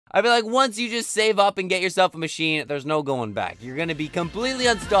I feel like once you just save up and get yourself a machine, there's no going back. You're gonna be completely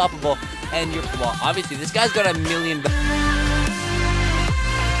unstoppable, and well, obviously, this guy's got $1 million.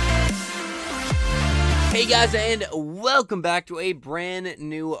 Hey guys, and welcome back to a brand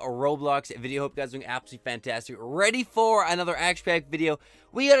new Roblox video. Hope you guys are doing absolutely fantastic. Ready for another action-packed video.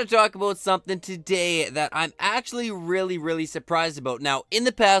 We gotta talk about something today that I'm actually really surprised about. Now, in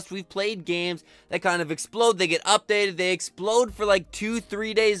the past, we've played games that kind of explode. They get updated. They explode for like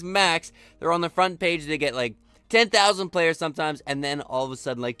 2-3 days max. They're on the front page. They get like 10,000 players sometimes, and then all of a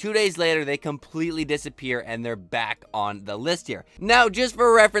sudden, like 2 days later, they completely disappear and they're back on the list here. Now, just for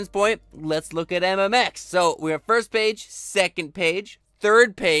a reference point, let's look at MrMitch. So we have first page, second page,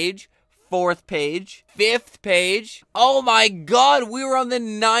 third page, fourth page, fifth page. Oh my god, we were on the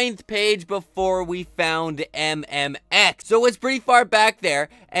 9th page before we found MrMitch. So it's pretty far back there.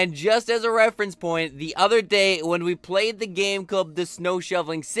 And just as a reference point, the other day when we played the game called the Snow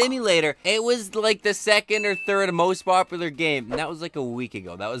Shoveling Simulator, it was like the second or third most popular game. And that was like a week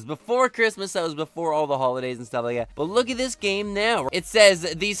ago. That was before Christmas. That was before all the holidays and stuff like that. But look at this game now. It says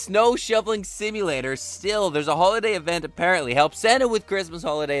the Snow Shoveling Simulator. Still, there's a holiday event apparently. Help Santa with Christmas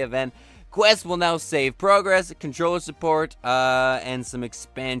holiday event. Quest will now save progress, controller support, and some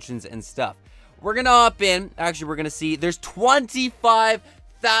expansions and stuff. We're gonna hop in. Actually, we're gonna see there's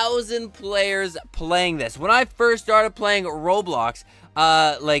 25,000 players playing this. When I first started playing Roblox,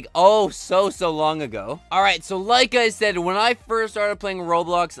 so long ago. All right, so like I said, when I first started playing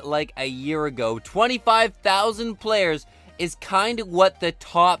Roblox like a year ago, 25,000 players is kind of what the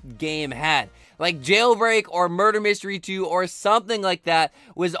top game had. Like Jailbreak or Murder Mystery 2 or something like that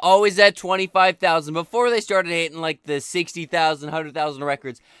was always at 25,000 before they started hitting like the 60,000, 100,000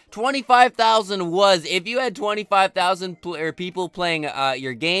 records. 25,000 was, if you had 25,000 people playing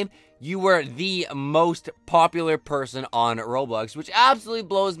your game, you were the most popular person on Roblox, which absolutely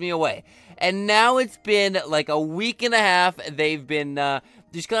blows me away. And now it's been like a week and a half. They've been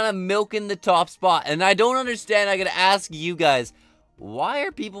just kind of milking the top spot. And I don't understand. I gotta ask you guys, why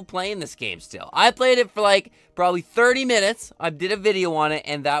are people playing this game still? I played it for like probably 30 minutes. I did a video on it,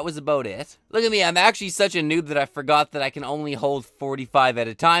 and that was about it. Look at me. I'm actually such a noob that I forgot that I can only hold 45 at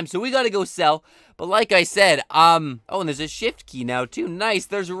a time. So we got to go sell. But like I said, oh, and there's a shift key now too. Nice.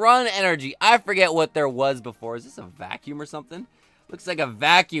 There's run energy. I forget what there was before. Is this a vacuum or something? Looks like a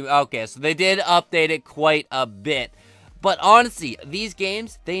vacuum. Okay, so they did update it quite a bit. But honestly, these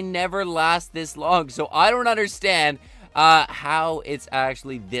games, they never last this long. So I don't understand how it's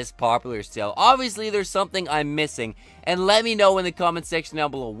actually this popular still. Obviously, there's something I'm missing, and let me know in the comment section down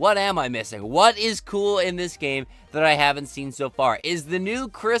below. What am I missing? What is cool in this game that I haven't seen so far? Is the new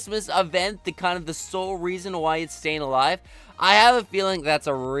Christmas event the kind of the sole reason why it's staying alive? I have a feeling that's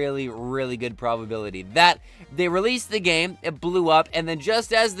a really good probability that they released the game, it blew up, and then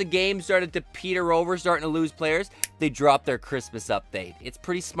just as the game started to peter over, starting to lose players, they dropped their Christmas update. It's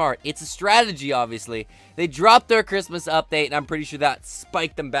pretty smart. It's a strategy, obviously. They dropped their Christmas update, and I'm pretty sure that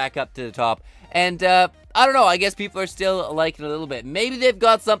spiked them back up to the top. And, I don't know, I guess people are still liking it a little bit. Maybe they've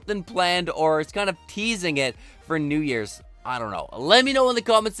got something planned, or it's kind of teasing it for New Year's. I don't know. Let me know in the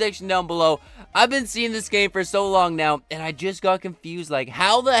comment section down below. I've been seeing this game for so long now, and I just got confused. Like,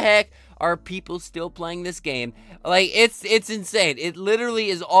 how the heck are people still playing this game? Like, it's insane. It literally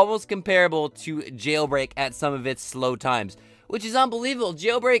is almost comparable to Jailbreak at some of its slow times, which is unbelievable.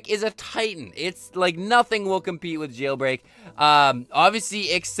 Jailbreak is a titan. It's like nothing will compete with Jailbreak,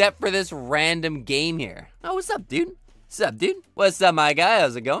 obviously, except for this random game here. Oh, what's up, dude? What's up, dude? What's up, my guy?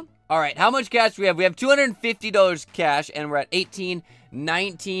 How's it going? All right, how much cash do we have? We have $250 cash, and we're at 18,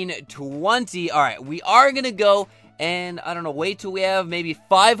 19, 20. All right, we are going to go and, I don't know, wait till we have maybe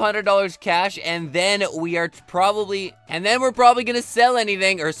 $500 cash, and then we're probably going to sell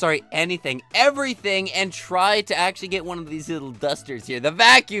everything, and try to actually get one of these little dusters here. The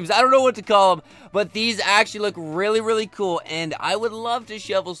vacuums, I don't know what to call them, but these actually look really cool, and I would love to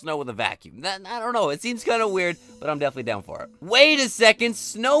shovel snow with a vacuum. I don't know, it seems kind of weird, but I'm definitely down for it. Wait a second,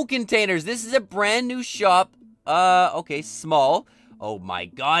 snow containers. This is a brand new shop. Okay, small. Oh my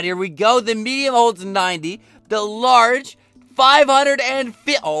god, here we go. The medium holds 90. The large,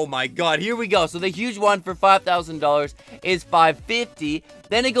 550. Oh my god, here we go. So the huge one for $5,000 is $550.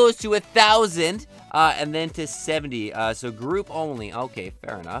 Then it goes to 1,000, and then to 70. So group only. Okay,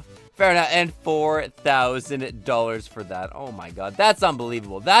 fair enough. Fair enough. And $4,000 for that. Oh my god, that's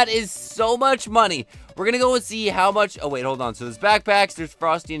unbelievable. That is so much money. We're gonna go and see how much. Oh, wait, hold on. So there's backpacks, there's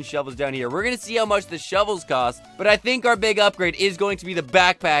Frosty and shovels down here. We're gonna see how much the shovels cost, but I think our big upgrade is going to be the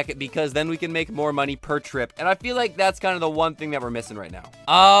backpack because then we can make more money per trip. And I feel like that's kind of the one thing that we're missing right now.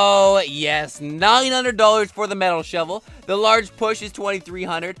 Oh, yes, $900 for the metal shovel. The large push is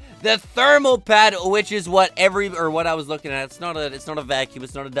 $2,300. The thermal pad, which is what I was looking at. It's not a vacuum.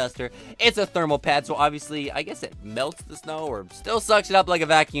 It's not a duster. It's a thermal pad. So obviously, I guess it melts the snow or still sucks it up like a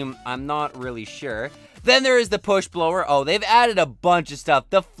vacuum. I'm not really sure. Then there is the push blower. Oh, they've added a bunch of stuff.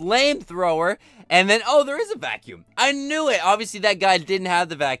 The flamethrower. And then, oh, there is a vacuum. I knew it. Obviously, that guy didn't have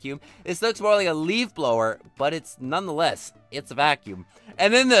the vacuum. This looks more like a leaf blower, but it's nonetheless, it's a vacuum.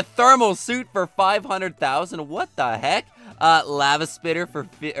 And then the thermal suit for $500,000. What the heck? Lava spitter for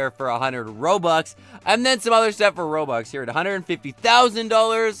 100 Robux. And then some other stuff for Robux here at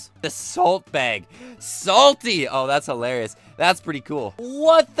 $150,000. The salt bag. Salty. Oh, that's hilarious. That's pretty cool.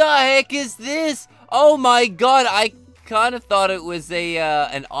 What the heck is this? Oh my god, I kind of thought it was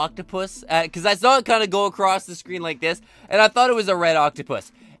an octopus because I saw it kind of go across the screen like this, and I thought it was a red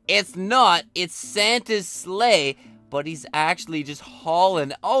octopus. It's not. It's Santa's sleigh, but he's actually just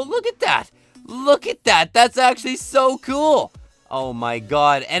hauling. Oh, look at that. Look at that. That's actually so cool. Oh my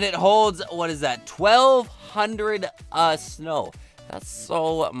god. And it holds, what is that, 1,200 snow. That's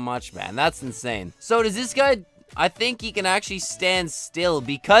so much, man. That's insane. So does this guy, I think he can actually stand still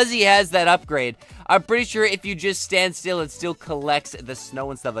because he has that upgrade. I'm pretty sure if you just stand still, it still collects the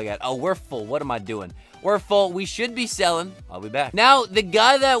snow and stuff like that. Oh, we're full. What am I doing? We're full. We should be selling. I'll be back. Now, the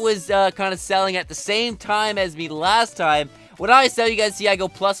guy that was kind of selling at the same time as me last time, when I sell, you guys see I go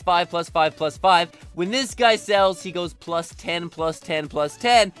 +5, +5, +5. When this guy sells, he goes +10, +10,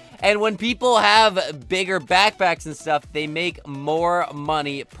 +10. And when people have bigger backpacks and stuff, they make more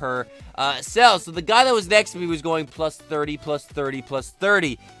money per sell. So the guy that was next to me was going +30, +30,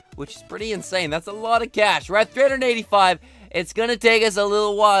 +30, which is pretty insane. That's a lot of cash. We're at 385. It's gonna take us a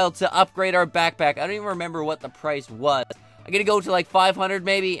little while to upgrade our backpack. I don't even remember what the price was. I'm gonna go to like 500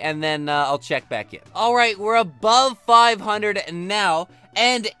 maybe, and then I'll check back in. All right, we're above 500 now,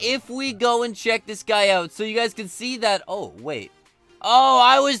 and if we go and check this guy out, so you guys can see that, oh, wait. Oh,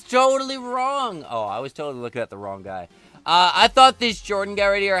 I was totally wrong. Oh, I was totally looking at the wrong guy. I thought this Jordan guy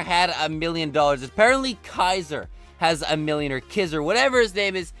right here had $1 million. Apparently, Kaiser has $1 million, or Kizzer, whatever his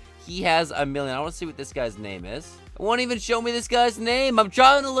name is, he has $1 million. I want to see what this guy's name is. It won't even show me this guy's name. I'm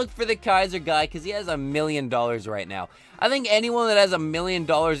trying to look for the Kaiser guy because he has $1 million right now. I think anyone that has $1 million...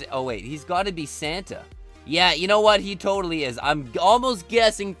 Oh, wait. He's got to be Santa. Yeah, you know what? He totally is. I'm almost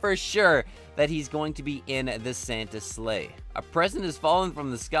guessing for sure that he's going to be in the Santa sleigh. A present has fallen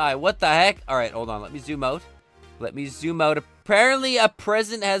from the sky. What the heck? All right, hold on. Let me zoom out. Let me zoom out. Apparently, a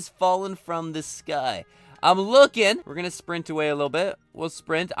present has fallen from the sky. I'm looking. We're going to sprint away a little bit. We'll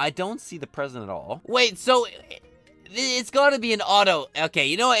sprint. I don't see the present at all. Wait, so... It's got to be an auto. Okay,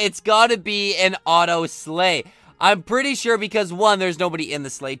 you know what? It's got to be an auto sleigh. I'm pretty sure because 1, there's nobody in the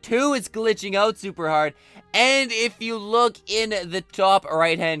sleigh. 2, it's glitching out super hard. And if you look in the top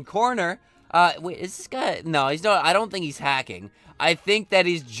right-hand corner, wait, is this guy? No, he's not. I don't think he's hacking. I think that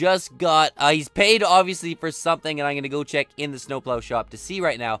he's just got, he's paid obviously for something, and I'm going to go check in the snowplow shop to see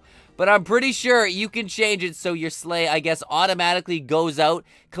right now. But I'm pretty sure you can change it so your sleigh, I guess, automatically goes out,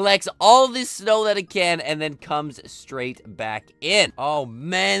 collects all this snow that it can, and then comes straight back in. Oh,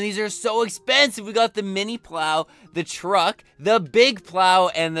 man, these are so expensive. We got the mini plow, the truck, the big plow,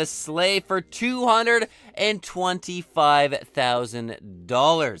 and the sleigh for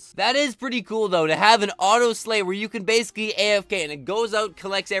 $225,000. That is pretty cool, though, to have an auto sleigh where you can basically AFK, and it goes out,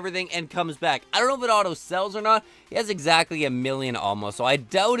 collects everything, and comes back. I don't know if it auto sells or not. He has exactly $1 million almost, so I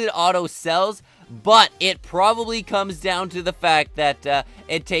doubt it auto sells, but it probably comes down to the fact that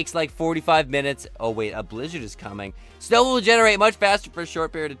it takes like 45 minutes. Oh wait, a blizzard is coming. Snow will generate much faster for a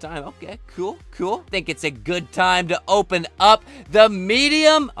short period of time. Okay, cool, cool. Think it's a good time to open up the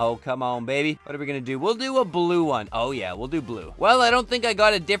medium. Oh, come on, baby. What are we gonna do? We'll do a blue one. Oh yeah, we'll do blue. Well, I don't think I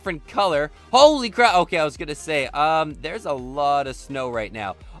got a different color. Holy crap. Okay, I was gonna say, there's a lot of snow right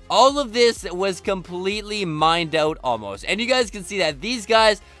now. All of this was completely mined out almost. And you guys can see that these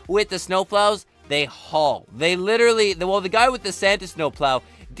guys with the snowplows, they haul. They literally, well, the guy with the Santa snowplow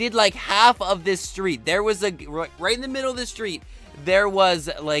did like half of this street. There was right in the middle of the street, there was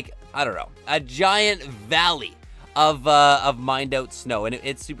like, I don't know, a giant valley of mined out snow. And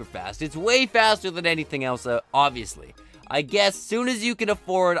it's super fast. It's way faster than anything else, obviously. I guess soon as you can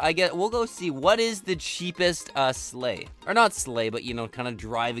afford, we'll go see what is the cheapest sleigh. Or not sleigh, but you know, kind of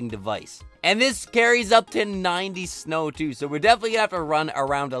driving device. And this carries up to 90 snow too, so we're definitely gonna have to run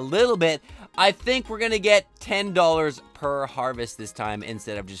around a little bit. I think we're gonna get $10 per harvest this time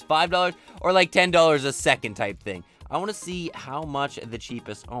instead of just $5 or like $10 a second type thing. I want to see how much the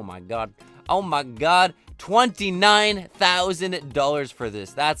cheapest. Oh my god, $29,000 for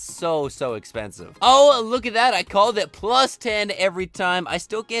this. That's so expensive. Oh, look at that. I called it plus 10 every time. I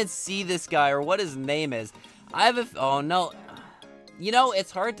still can't see this guy or what his name is. Oh no, you know,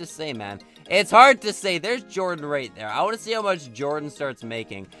 it's hard to say, man. It's hard to say. There's Jordan right there. I want to see how much Jordan starts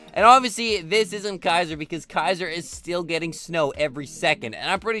making. And obviously, this isn't Kaiser because Kaiser is still getting snow every second. And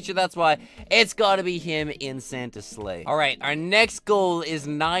I'm pretty sure that's why it's got to be him in Santa's sleigh. All right, our next goal is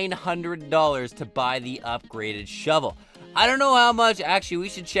 $900 to buy the upgraded shovel. I don't know how much. Actually, we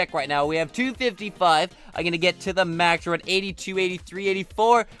should check right now. We have 255. I'm going to get to the max. We're at 82, 83,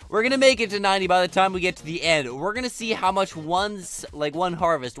 84. We're going to make it to 90 by the time we get to the end. We're going to see how much one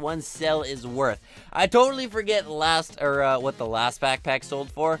harvest, one sell is worth. I totally forget what the last backpack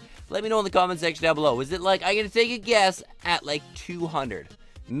sold for. Let me know in the comment section down below. Was it like, I'm going to take a guess at like 200.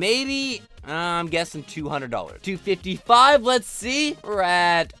 Maybe, I'm guessing $200. 255, let's see. We're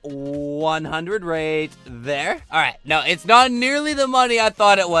at 100 right there. All right, no, it's not nearly the money I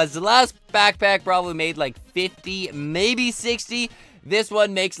thought it was. The last backpack probably made like 50, maybe 60. This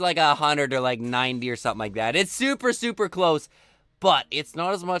one makes like 100 or like 90 or something like that. It's super close. But it's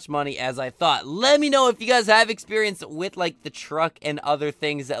not as much money as I thought. Let me know if you guys have experience with like the truck and other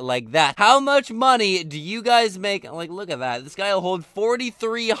things like that. How much money do you guys make? Like, look at that. This guy will hold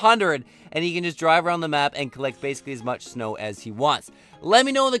 4,300 and he can just drive around the map and collect basically as much snow as he wants. Let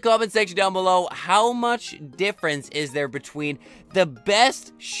me know in the comment section down below how much difference is there between the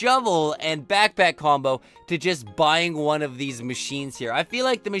best shovel and backpack combo to just buying one of these machines here. I feel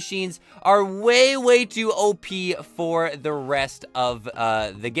like the machines are way too OP for the rest of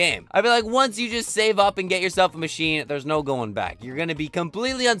the game. I feel like once you just save up and get yourself a machine, there's no going back. You're gonna be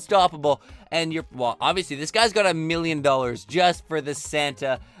completely unstoppable, and well, obviously this guy's got $1 million just for the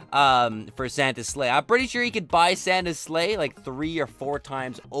Santa's sleigh. I'm pretty sure he could buy Santa's sleigh like 3 or 4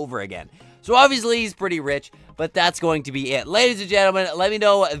 times over again. So obviously he's pretty rich, but that's going to be it. Ladies and gentlemen, let me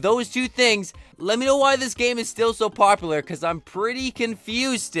know those two things. Let me know why this game is still so popular, because I'm pretty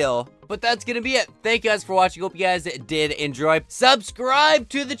confused still. But that's going to be it. Thank you guys for watching. Hope you guys did enjoy. Subscribe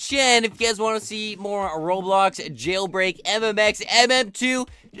to the channel if you guys want to see more Roblox, Jailbreak, MMX, MM2,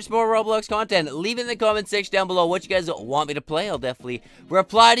 just more Roblox content. Leave it in the comment section down below what you guys want me to play. I'll definitely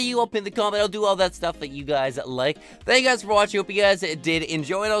reply to you. I'll pin the comment. I'll do all that stuff that you guys like. Thank you guys for watching. Hope you guys did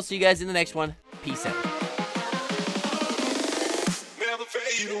enjoy, and I'll see you guys in the next one. Peace out. Never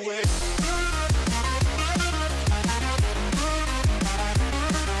fade away.